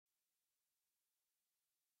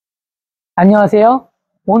안녕하세요.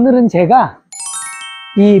 오늘은 제가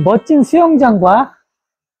이 멋진 수영장과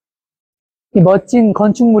이 멋진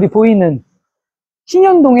건축물이 보이는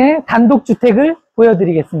신현동의 단독주택을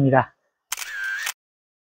보여드리겠습니다.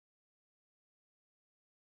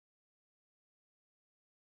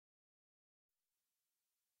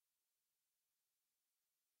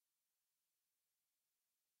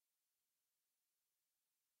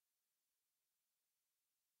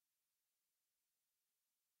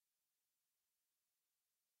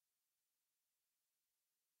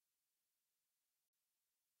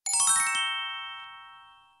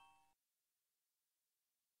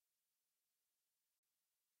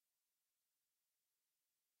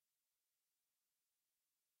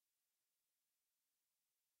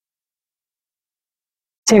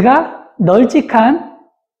 제가 널찍한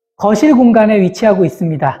거실 공간에 위치하고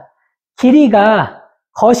있습니다. 길이가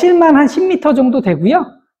거실만 한 10m 정도 되고요.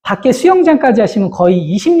 밖에 수영장까지 하시면 거의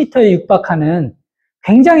 20m에 육박하는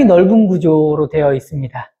굉장히 넓은 구조로 되어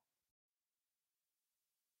있습니다.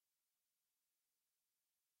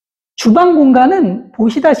 주방 공간은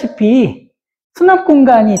보시다시피 수납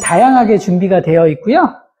공간이 다양하게 준비가 되어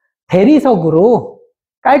있고요. 대리석으로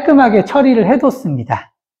깔끔하게 처리를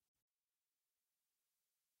해뒀습니다.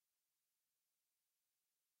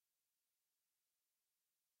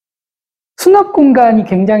 수납 공간이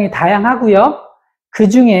굉장히 다양하고요. 그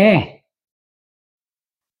중에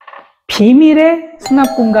비밀의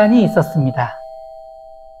수납 공간이 있었습니다.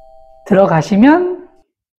 들어가시면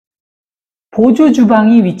보조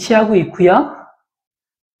주방이 위치하고 있고요.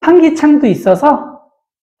 환기창도 있어서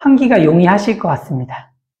환기가 용이하실 것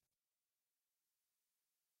같습니다.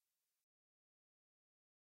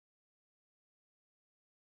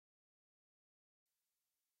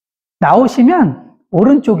 나오시면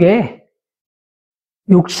오른쪽에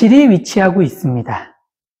욕실이 위치하고 있습니다.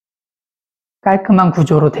 깔끔한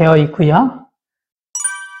구조로 되어 있고요.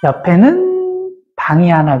 옆에는 방이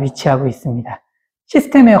하나 위치하고 있습니다.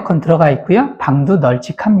 시스템 에어컨 들어가 있고요. 방도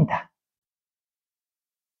널찍합니다.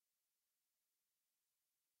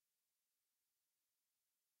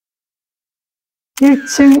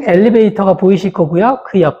 (1층) 엘리베이터가 보이실 거고요.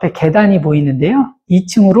 그 옆에 계단이 보이는데요.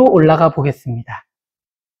 2층으로 올라가 보겠습니다.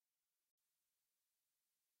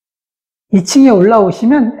 2층에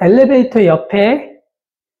올라오시면 엘리베이터 옆에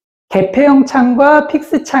개폐형 창과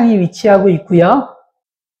픽스 창이 위치하고 있고요.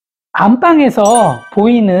 안방에서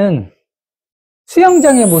보이는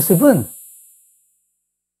수영장의 모습은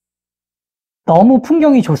너무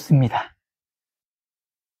풍경이 좋습니다.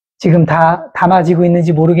 지금 다 담아지고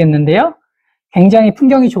있는지 모르겠는데요. 굉장히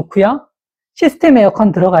풍경이 좋고요. 시스템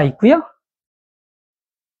에어컨 들어가 있고요.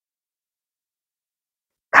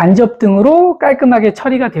 간접등으로 깔끔하게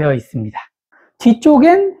처리가 되어 있습니다.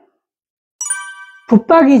 뒤쪽엔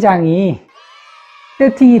붙박이장이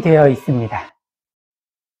세팅이 되어 있습니다.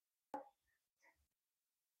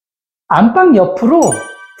 안방 옆으로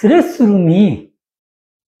드레스룸이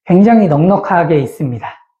굉장히 넉넉하게 있습니다.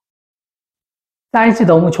 사이즈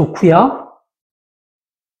너무 좋고요.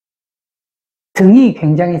 등이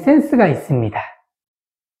굉장히 센스가 있습니다.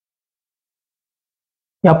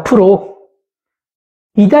 옆으로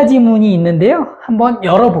미닫이 문이 있는데요. 한번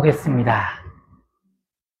열어보겠습니다.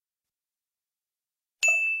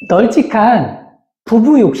 널찍한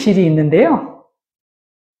부부 욕실이 있는데요.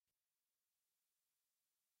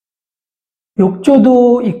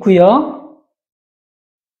 욕조도 있고요.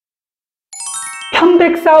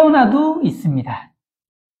 편백 사우나도 있습니다.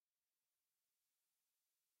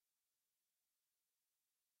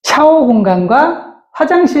 샤워 공간과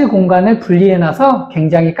화장실 공간을 분리해놔서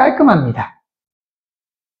굉장히 깔끔합니다.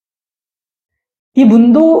 이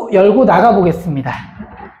문도 열고 나가 보겠습니다.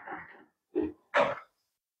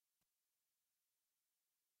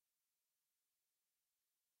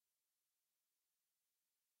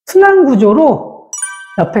 순환 구조로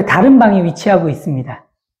옆에 다른 방이 위치하고 있습니다.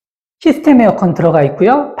 시스템 에어컨 들어가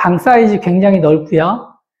있고요. 방 사이즈 굉장히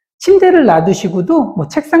넓고요. 침대를 놔두시고도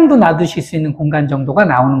책상도 놔두실 수 있는 공간 정도가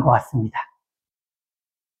나오는 것 같습니다.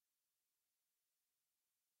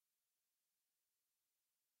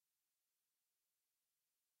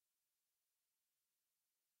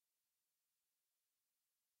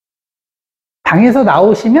 방에서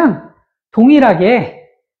나오시면 동일하게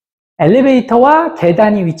엘리베이터와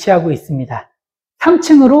계단이 위치하고 있습니다.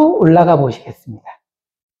 3층으로 올라가 보시겠습니다.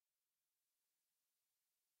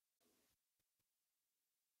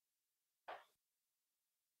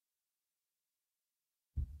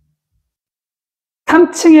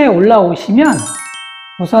 (3층에) 올라오시면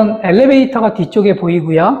우선 엘리베이터가 뒤쪽에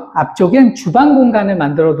보이고요. 앞쪽엔 주방 공간을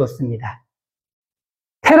만들어 뒀습니다.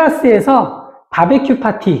 테라스에서 바베큐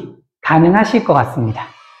파티 가능하실 것 같습니다.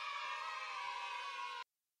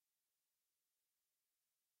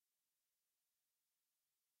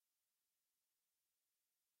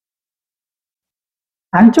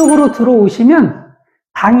 안쪽으로 들어오시면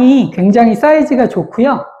방이 굉장히 사이즈가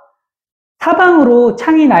좋고요. 사방으로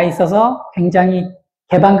창이 나 있어서 굉장히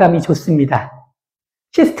개방감이 좋습니다.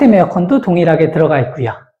 시스템 에어컨도 동일하게 들어가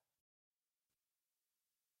있고요.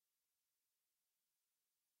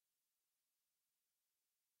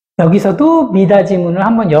 여기서도 미닫이 문을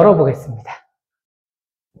한번 열어보겠습니다.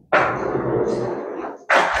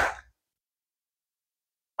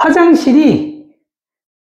 화장실이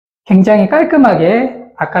굉장히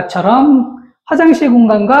깔끔하게 아까처럼 화장실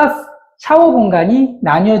공간과 샤워 공간이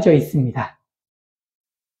나뉘어져 있습니다.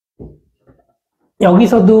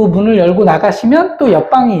 여기서도 문을 열고 나가시면 또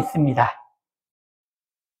옆방이 있습니다.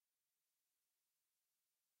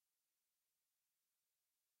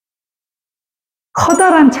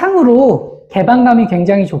 커다란 창으로 개방감이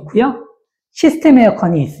굉장히 좋고요. 시스템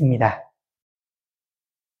에어컨이 있습니다.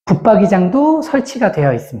 붙박이장도 설치가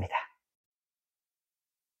되어 있습니다.